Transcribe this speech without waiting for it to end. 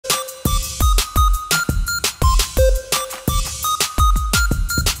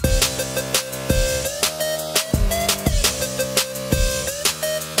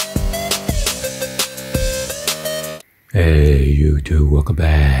Hey YouTube, welcome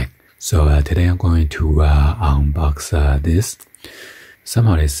back. So today I'm going to unbox this.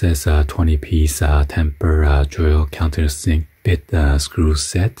 Somehow it says 20-piece tempered drill countersink bit screw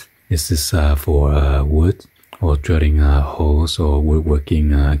set. This is for wood or drilling holes or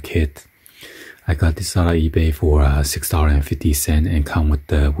woodworking kit. I got this out of eBay for $6.50 and come with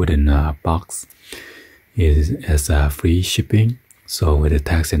the wooden box. It has free shipping, so with the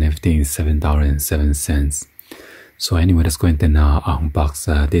tax and everything, $7.07. So anyway, let's go ahead and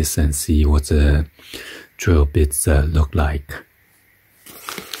unbox this and see what the drill bits look like.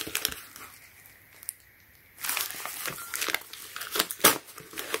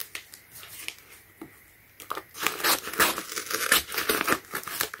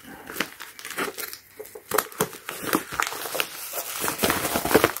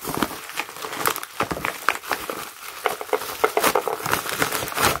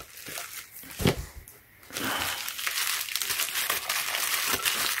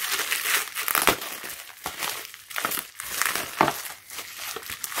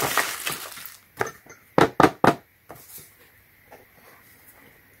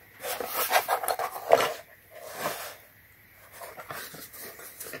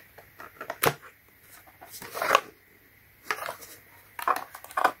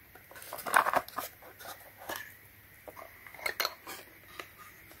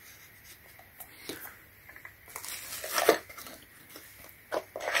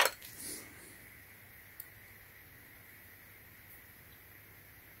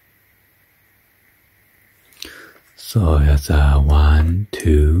 So it's 1,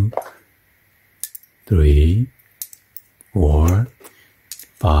 2, 3, 4,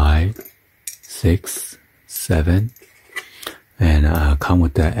 5, 6, 7, and come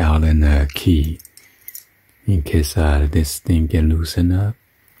with the Allen key in case this thing get loosened up.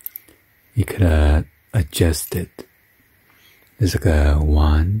 You could adjust it. It's like a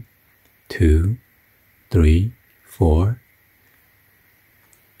 1, 2, 3, 4.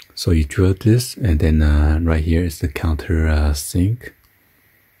 So you drill this, and then right here is the countersink.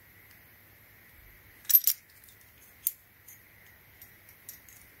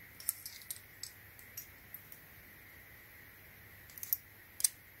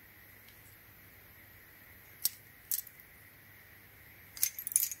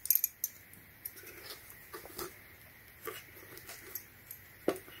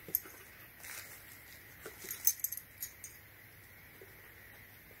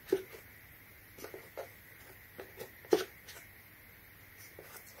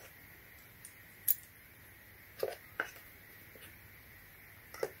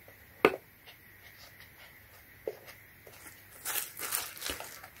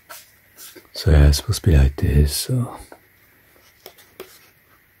 So yeah, it's supposed to be like this, so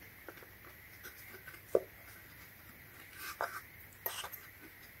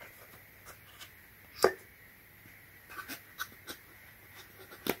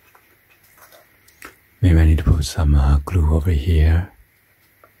maybe I need to put some glue over here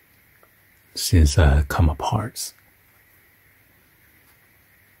since come apart.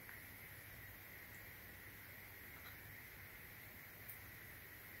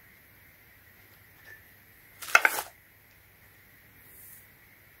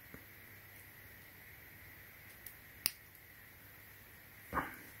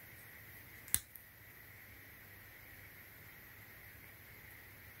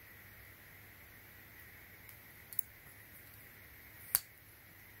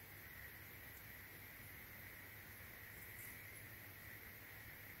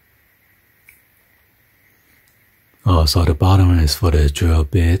 Oh, so the bottom is for the drill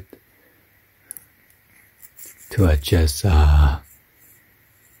bit to adjust how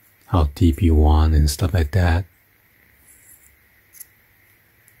deep you want and stuff like that.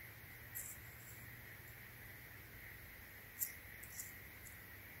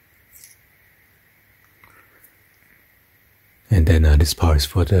 And then this part is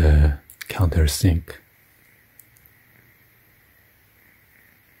for the countersink.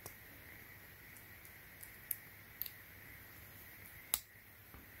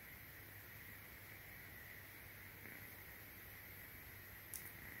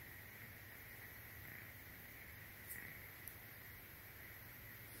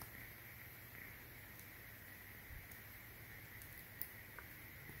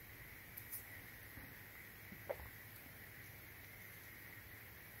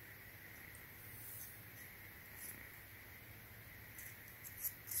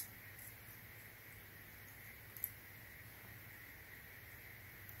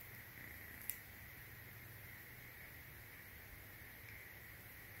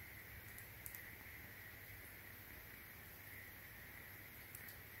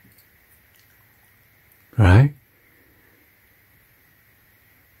 Alright?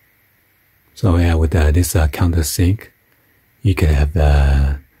 So yeah, with this countersink, you can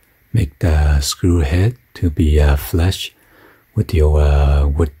have make the screw head to be flush with your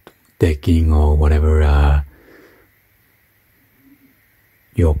wood decking or whatever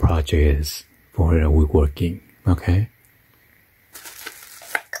your project is for woodworking. Okay.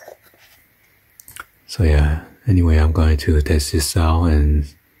 So yeah, anyway, I'm going to test this out,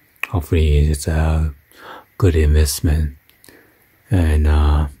 and hopefully it's a good investment. And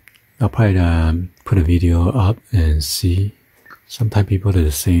I'll probably put a video up and see. Sometimes people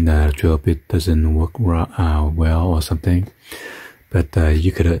are saying that drill bit doesn't work well or something, but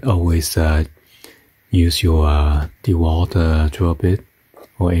you could always use your DeWalt drill bit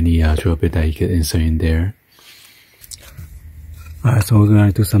or any drill bit that you can insert in there. Alright, so we're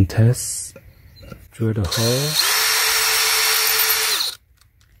gonna do some tests. Drill the hole,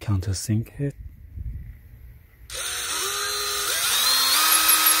 countersink it.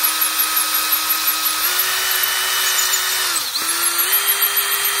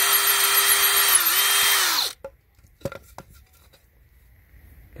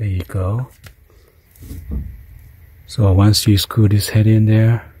 There you go. So once you screw this head in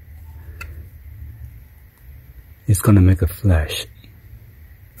there, it's gonna make a flash.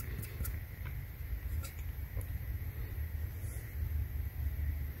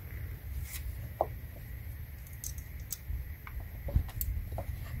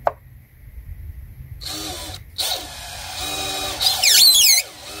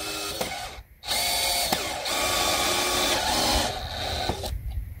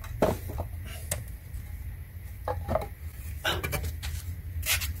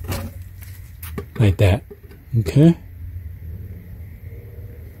 Like that, okay?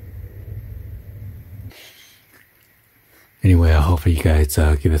 Anyway, I hope you guys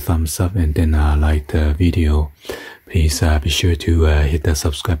give a thumbs up and then like the video. Please be sure to hit the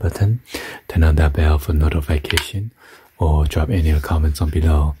subscribe button, turn on that bell for notification, or drop any comments on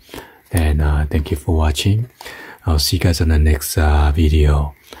below. And thank you for watching. I'll see you guys on the next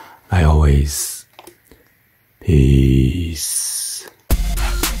video. Like always, peace.